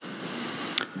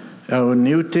Our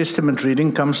New Testament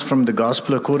reading comes from the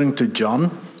Gospel according to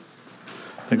John.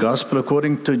 The Gospel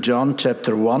according to John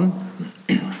chapter 1.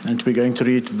 And we're going to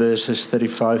read verses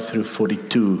 35 through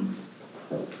 42.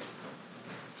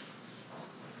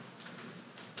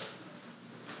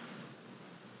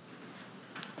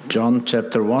 John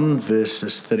chapter 1,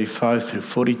 verses 35 through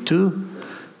 42.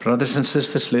 Brothers and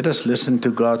sisters, let us listen to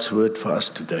God's word for us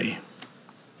today.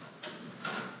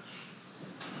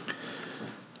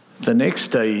 The next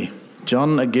day,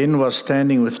 John again was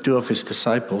standing with two of his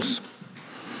disciples.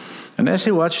 And as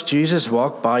he watched Jesus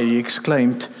walk by, he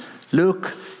exclaimed,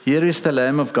 "Look, here is the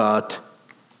Lamb of God."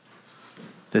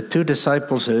 The two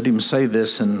disciples heard him say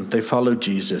this, and they followed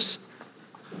Jesus.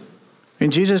 When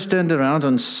Jesus turned around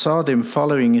and saw them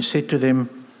following, he said to them,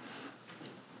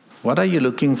 "What are you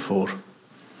looking for?"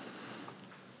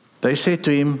 They said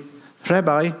to him,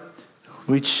 "Rabbi,"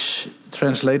 which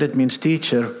translated means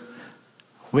teacher,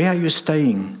 "where are you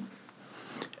staying?"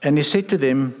 And he said to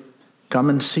them, "Come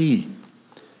and see."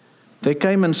 They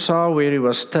came and saw where he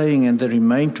was staying, and they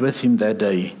remained with him that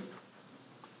day.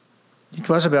 It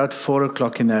was about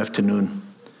 4:00 in the afternoon.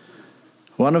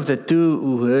 One of the two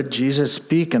who heard Jesus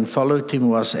speak and followed him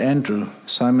was Andrew,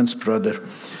 Simon's brother.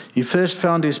 He first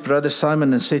found his brother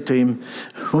Simon and said to him,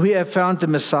 "We have found the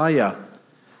Messiah,"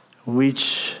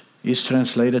 which is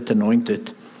translated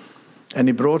anointed. And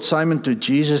he brought Simon to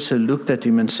Jesus, who looked at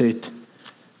him and said,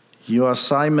 "You are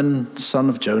Simon, son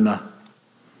of Jonah.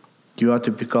 You are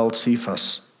to be called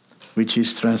Cephas," which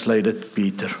is translated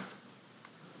Peter.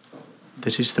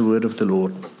 This is the word of the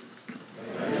Lord.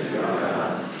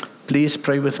 Please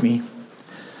pray with me.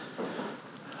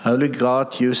 Holy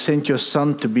God, you sent your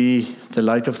Son to be the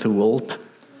light of the world,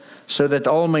 so that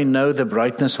all may know the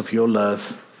brightness of your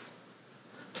love.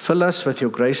 Fill us with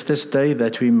your grace this day,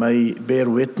 that we may bear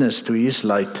witness to his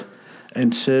light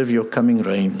and serve your coming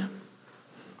reign.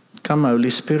 Come, Holy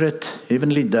Spirit,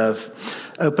 heavenly dove,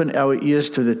 open our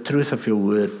ears to the truth of your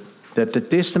word, that the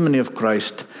testimony of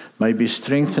Christ may be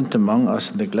strengthened among us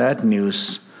and the glad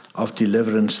news of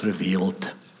deliverance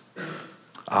revealed.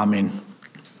 Amen.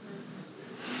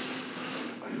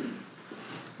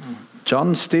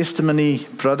 John's testimony,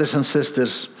 brothers and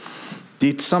sisters,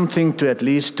 did something to at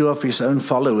least two of his own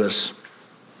followers,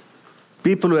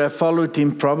 people who have followed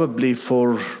him probably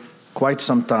for quite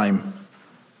some time.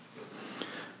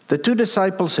 The two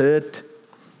disciples heard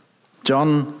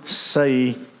John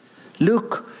say,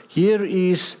 "Look, here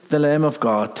is the Lamb of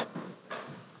God."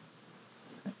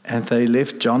 And they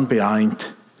left John behind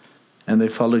and they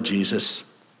followed Jesus.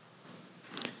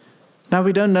 Now,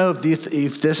 we don't know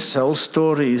if this whole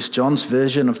story is John's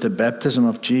version of the baptism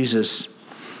of Jesus,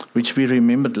 which we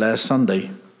remembered last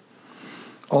Sunday,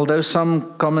 although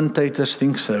some commentators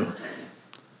think so.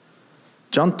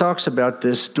 John talks about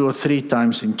this 2 or 3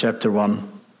 times in chapter 1.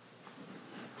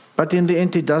 But in the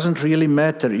end, it doesn't really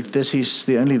matter if this is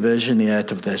the only version he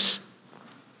had of this.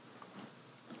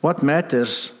 What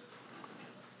matters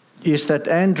is that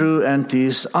Andrew and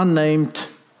his unnamed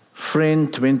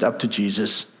friend went up to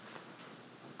Jesus.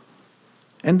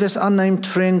 And this unnamed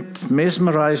friend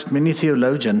mesmerized many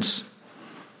theologians.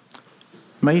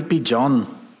 May it be John,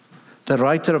 the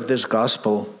writer of this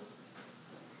gospel,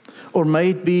 or may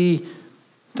it be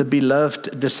the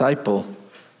beloved disciple.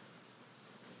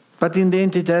 But in the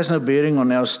end, it has no bearing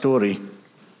on our story.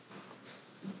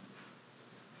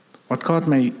 What caught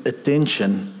my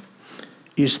attention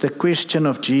is the question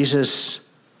of Jesus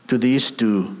to these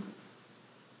two.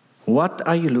 What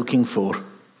are you looking for?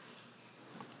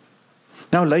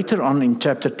 Now, later on in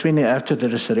chapter 20, after the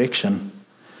resurrection,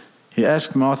 he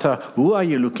asked Martha, "Who are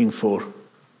you looking for?"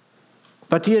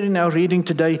 But here in our reading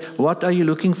today, what are you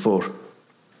looking for?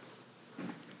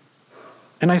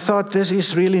 And I thought this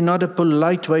is really not a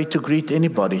polite way to greet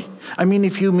anybody. I mean,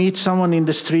 if you meet someone in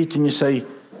the street and you say,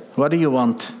 "What do you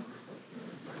want?"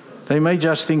 they may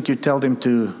just think you tell them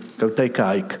to go take a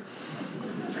hike.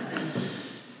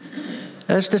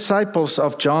 As disciples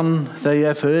of John, they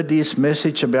have heard his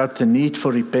message about the need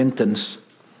for repentance.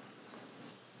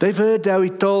 They've heard how he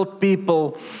told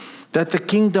people that the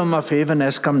kingdom of heaven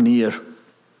has come near.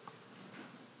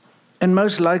 And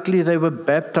most likely they were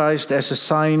baptized as a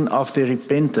sign of their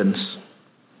repentance.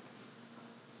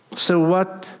 So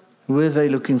what were they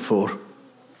looking for?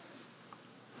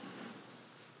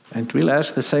 And we'll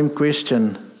ask the same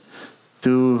question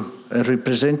to a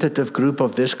representative group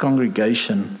of this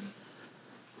congregation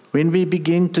when we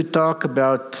begin to talk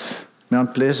about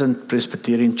Mount Pleasant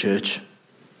Presbyterian Church.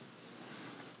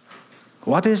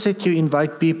 What is it you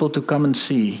invite people to come and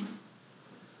see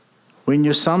when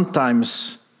you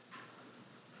sometimes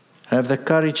have the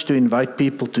courage to invite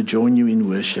people to join you in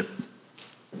worship?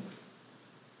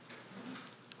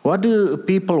 What do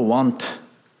people want?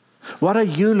 What are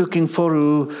you looking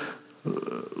for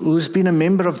who's been a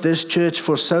member of this church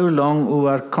for so long, who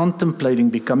are contemplating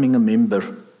becoming a member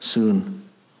soon?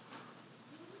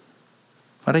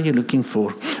 What are you looking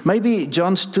for? Maybe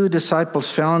John's 2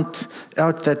 disciples found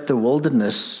out that the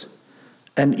wilderness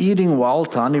and eating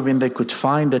wild honey when they could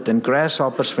find it and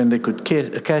grasshoppers when they could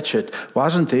catch it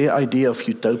wasn't their idea of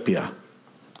utopia.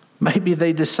 Maybe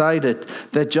they decided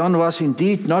that John was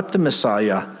indeed not the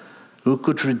Messiah who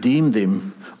could redeem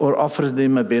them or offer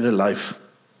them a better life.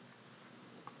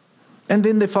 And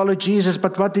then they followed Jesus,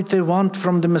 but what did they want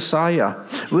from the Messiah?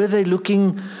 Were they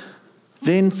looking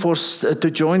then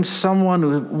to join someone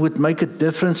who would make a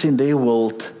difference in their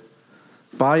world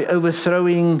by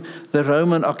overthrowing the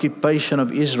Roman occupation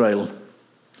of Israel,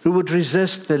 who would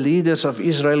resist the leaders of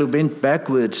Israel who bent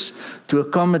backwards to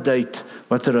accommodate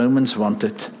what the Romans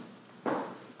wanted?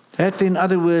 Had, in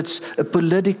other words, a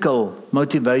political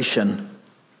motivation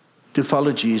to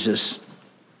follow Jesus?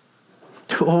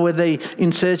 Or were they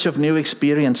in search of new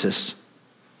experiences?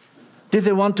 Did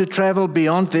they want to travel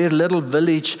beyond their little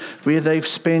village where they've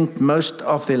spent most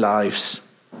of their lives?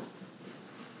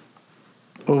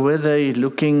 Or were they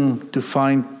looking to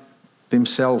find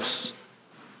themselves,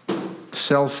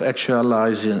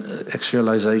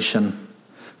 self-actualization?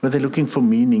 Were they looking for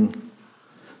meaning,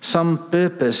 some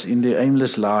purpose in their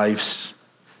aimless lives?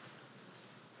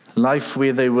 Life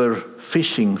where they were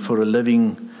fishing for a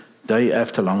living day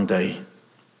after long day.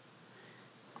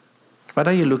 What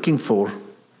are you looking for?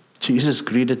 Jesus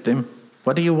greeted them.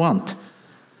 What do you want?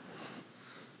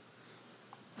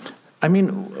 I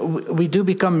mean, we do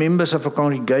become members of a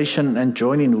congregation and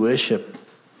join in worship,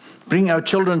 bring our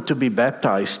children to be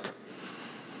baptized,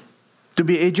 to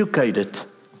be educated.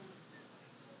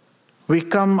 We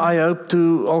come, I hope,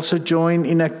 to also join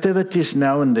in activities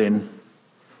now and then,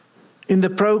 in the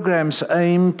programs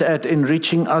aimed at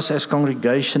enriching us as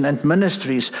congregation and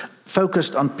ministries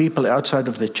focused on people outside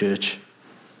of the church.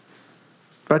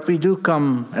 But we do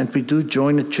come and we do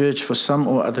join a church for some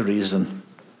or other reason.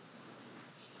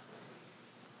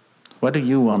 What do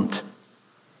you want?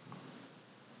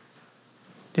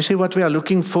 You see, what we are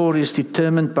looking for is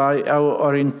determined by our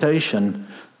orientation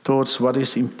towards what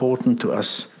is important to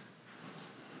us.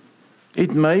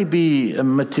 It may be a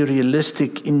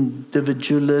materialistic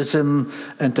individualism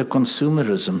and a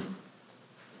consumerism.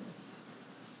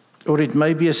 Or it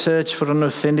may be a search for an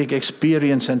authentic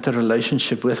experience and a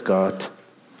relationship with God.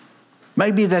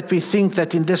 Maybe that we think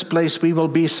that in this place we will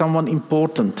be someone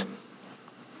important.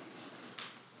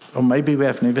 Or maybe we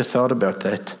have never thought about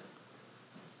that.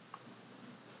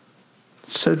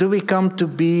 So do we come to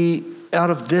be out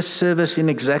of this service in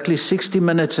exactly 60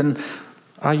 minutes? And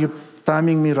are you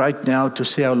timing me right now to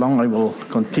see how long I will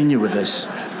continue with this?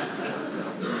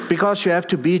 Because you have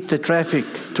to beat the traffic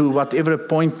to whatever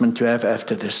appointment you have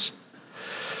after this.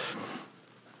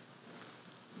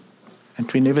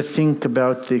 And we never think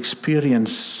about the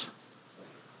experience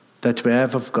that we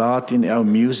have of God in our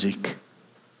music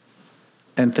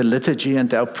and the liturgy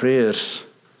and our prayers.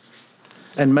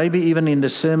 And maybe even in the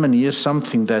sermon, here's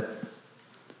something that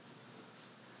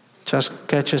just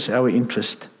catches our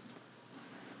interest.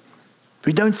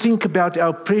 We don't think about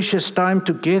our precious time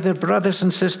together, brothers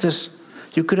and sisters.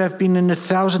 You could have been in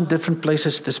 1,000 different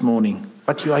places this morning,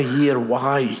 but you are here.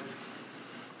 Why?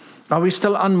 Are we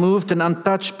still unmoved and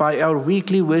untouched by our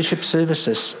weekly worship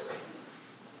services?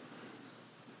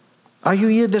 Are you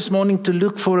here this morning to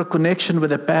look for a connection with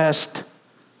the past?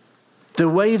 The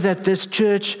way that this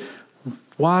church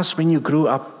was when you grew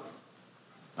up.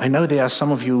 I know there are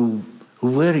some of you who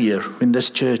were here in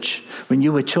this church when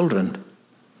you were children.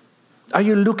 Are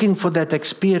you looking for that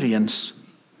experience?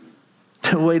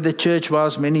 The way the church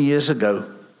was many years ago.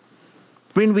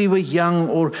 When we were young,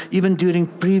 or even during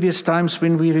previous times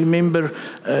when we remember,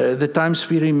 the times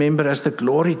we remember as the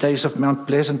glory days of Mount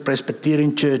Pleasant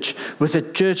Presbyterian Church, with the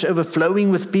church overflowing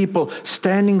with people,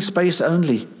 standing space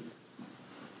only.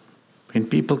 When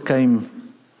people came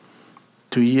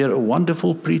to hear a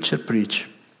wonderful preacher preach.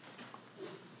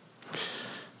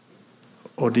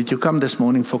 Or did you come this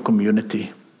morning for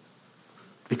community?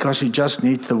 Because you just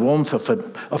need the warmth of a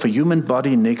human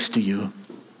body next to you.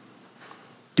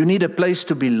 You need a place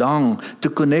to belong, to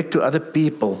connect to other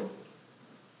people.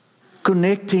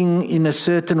 Connecting in a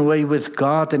certain way with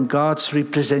God and God's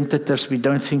representatives. We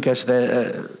don't think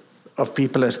of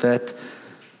people as that.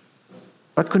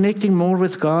 But connecting more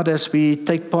with God as we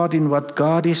take part in what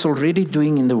God is already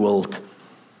doing in the world.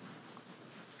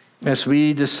 As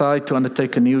we decide to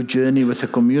undertake a new journey with a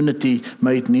community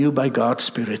made new by God's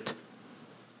Spirit.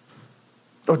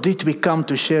 Or did we come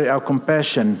to share our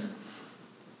compassion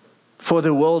for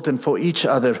the world and for each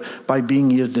other by being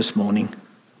here this morning.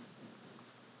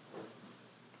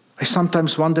 I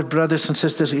sometimes wonder, brothers and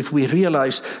sisters, if we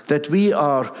realize that we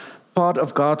are part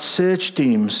of God's search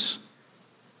teams.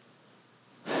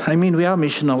 I mean, we are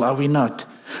missional, are we not?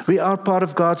 We are part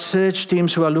of God's search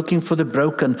teams who are looking for the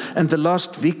broken and the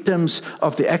lost victims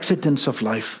of the accidents of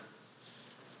life.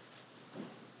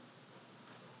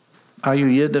 Are you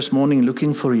here this morning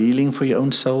looking for healing for your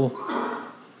own soul?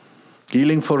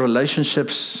 Healing for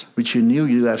relationships which you knew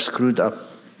you have screwed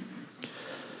up?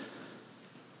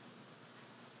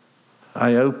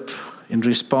 I hope in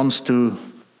response to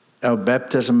our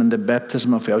baptism and the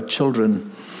baptism of our children,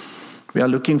 we are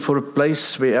looking for a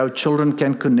place where our children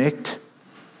can connect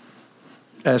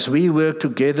as we work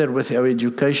together with our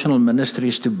educational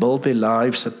ministries to build their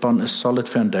lives upon a solid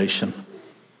foundation.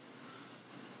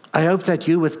 I hope that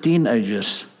you with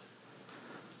teenagers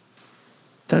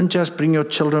don't just bring your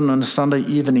children on a Sunday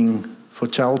evening for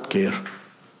childcare,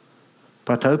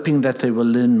 but hoping that they will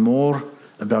learn more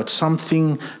about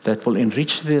something that will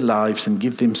enrich their lives and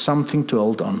give them something to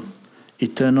hold on,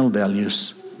 eternal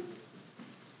values.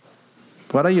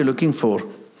 What are you looking for?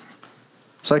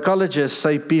 Psychologists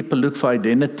say people look for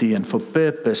identity and for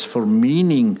purpose, for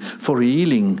meaning, for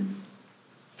healing.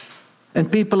 And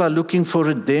people are looking for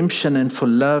redemption and for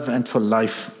love and for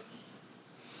life.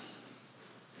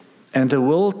 And the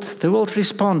world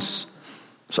responds.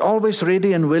 It's always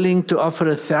ready and willing to offer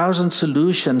 1,000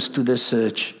 solutions to this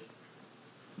search.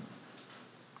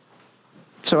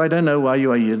 So I don't know why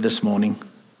you are here this morning.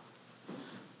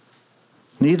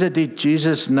 Neither did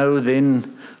Jesus know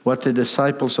then what the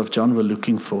disciples of John were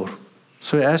looking for.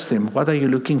 So he asked them, what are you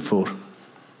looking for?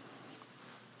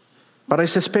 But I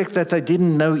suspect that they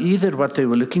didn't know either what they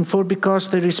were looking for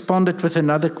because they responded with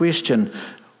another question.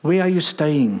 Where are you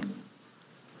staying?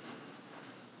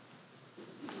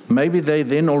 Maybe they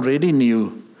then already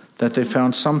knew that they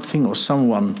found something or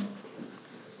someone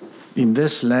in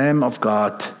this Lamb of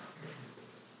God.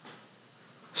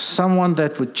 Someone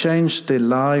that would change their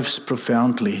lives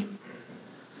profoundly.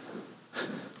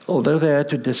 Although they had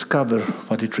to discover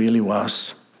what it really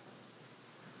was.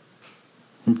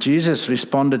 And Jesus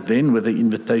responded then with the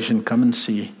invitation, come and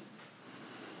see.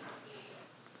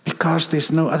 Because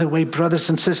there's no other way, brothers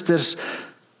and sisters,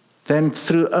 than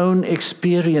through own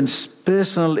experience,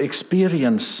 personal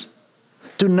experience,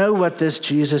 to know what this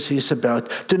Jesus is about,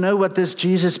 to know what this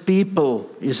Jesus people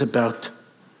is about.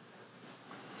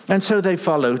 And so they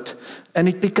followed, and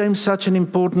it became such an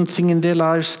important thing in their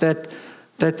lives that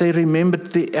they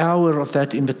remembered the hour of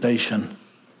that invitation.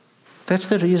 That's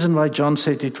the reason why John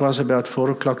said it was about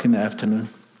 4:00 in the afternoon.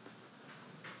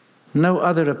 No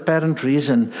other apparent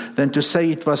reason than to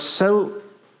say it was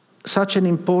such an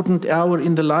important hour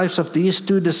in the lives of these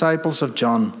two disciples of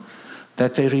John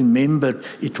that they remembered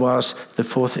it was the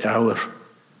 4th hour.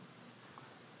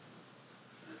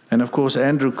 And of course,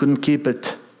 Andrew couldn't keep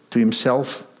it to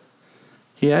himself.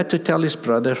 He had to tell his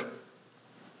brother.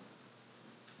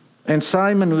 And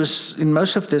Simon, who's in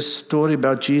most of this story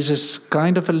about Jesus,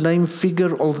 kind of a lame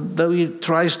figure, although he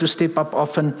tries to step up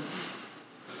often,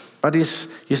 but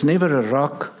he's never a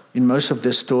rock in most of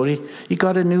this story. He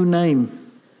got a new name.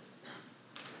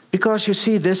 Because you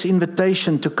see, this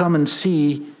invitation to come and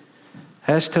see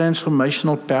has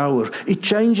transformational power. It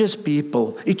changes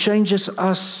people. It changes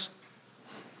us.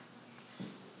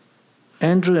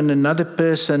 Andrew and another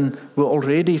person were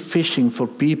already fishing for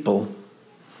people.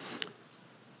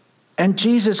 And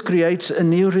Jesus creates a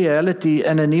new reality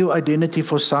and a new identity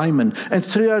for Simon. And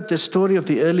throughout the story of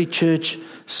the early church,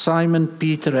 Simon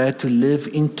Peter had to live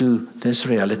into this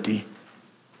reality.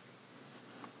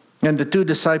 And the two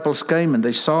disciples came and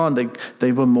they saw, and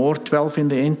they were more, 12 in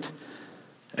the end.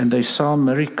 And they saw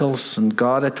miracles and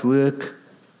God at work.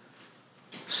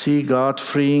 See God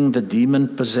freeing the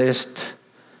demon-possessed,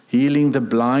 healing the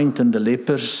blind and the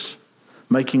lepers,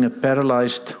 making a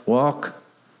paralyzed walk,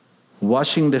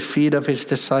 washing the feet of his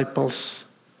disciples,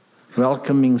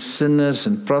 welcoming sinners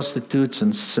and prostitutes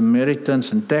and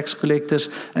Samaritans and tax collectors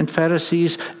and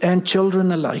Pharisees and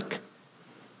children alike.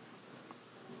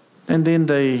 And then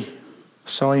they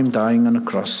saw him dying on a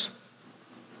cross.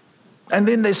 And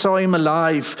then they saw him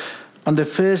alive on the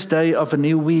first day of a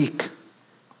new week.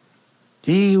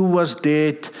 He who was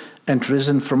dead and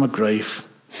risen from a grave.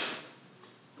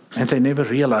 And they never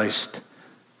realized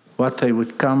what they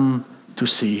would come to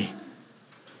see.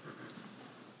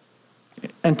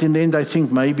 And in the end, I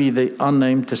think maybe the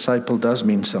unnamed disciple does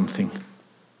mean something.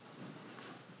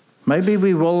 Maybe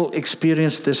we will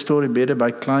experience this story better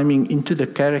by climbing into the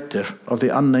character of the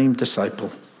unnamed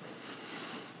disciple.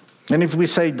 And if we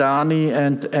say Dani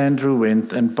and Andrew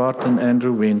went, and Bart and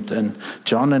Andrew went, and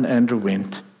John and Andrew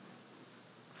went,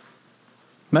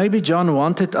 maybe John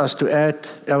wanted us to add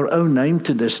our own name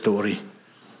to this story.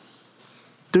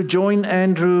 To join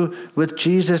Andrew with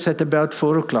Jesus at about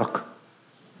 4 o'clock.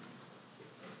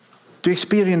 To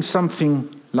experience something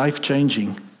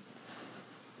life-changing.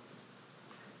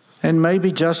 And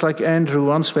maybe just like Andrew,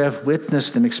 once we have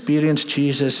witnessed and experienced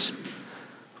Jesus,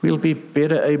 we'll be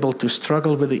better able to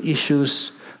struggle with the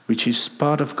issues which is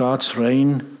part of God's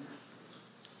reign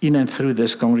in and through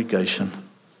this congregation.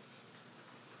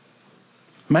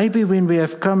 Maybe when we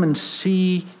have come and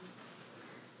see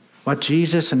what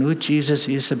Jesus and who Jesus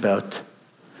is about,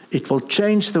 it will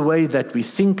change the way that we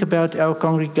think about our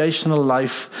congregational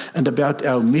life and about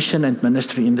our mission and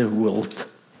ministry in the world.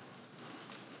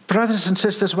 Brothers and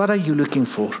sisters, what are you looking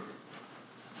for?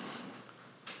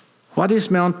 What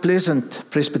is Mount Pleasant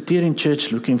Presbyterian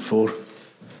Church looking for?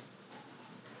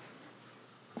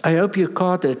 I hope you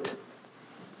caught it,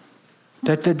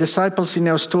 that the disciples in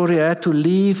our story had to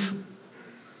leave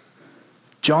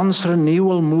John's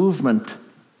renewal movement.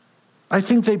 I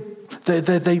think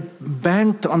they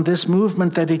banked on this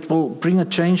movement that it will bring a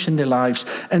change in their lives.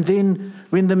 And then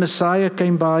when the Messiah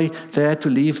came by, they had to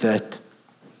leave that.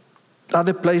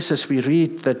 Other places we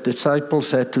read that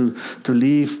disciples had to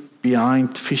leave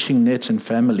behind fishing nets and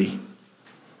family.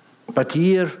 But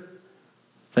here,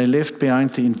 they left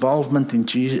behind the involvement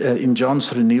in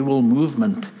John's renewal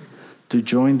movement to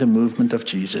join the movement of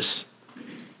Jesus.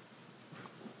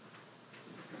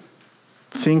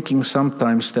 Thinking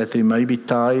sometimes that there may be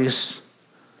ties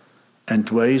and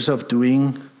ways of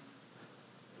doing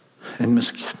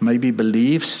and maybe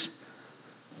beliefs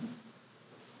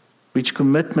which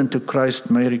commitment to Christ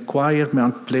may require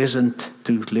Mount Pleasant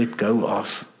to let go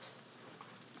of.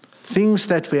 Things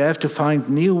that we have to find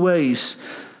new ways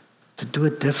to do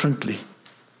it differently.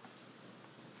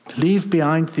 Leave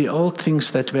behind the old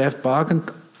things that we have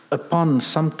bargained upon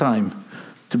sometime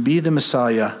to be the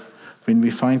Messiah when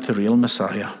we find the real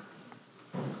Messiah.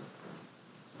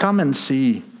 Come and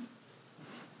see.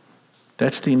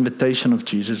 That's the invitation of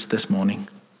Jesus this morning.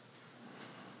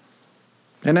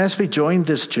 And as we join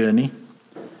this journey,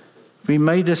 we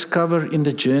may discover in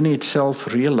the journey itself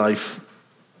real life.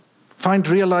 Find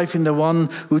real life in the one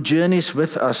who journeys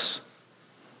with us.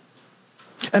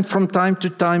 And from time to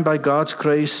time, by God's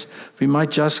grace, we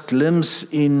might just glimpse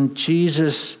in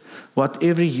Jesus what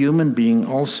every human being,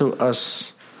 also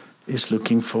us, is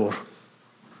looking for.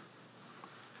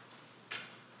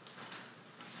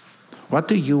 What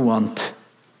do you want?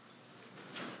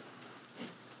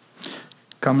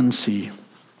 Come and see.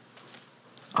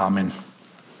 Amen.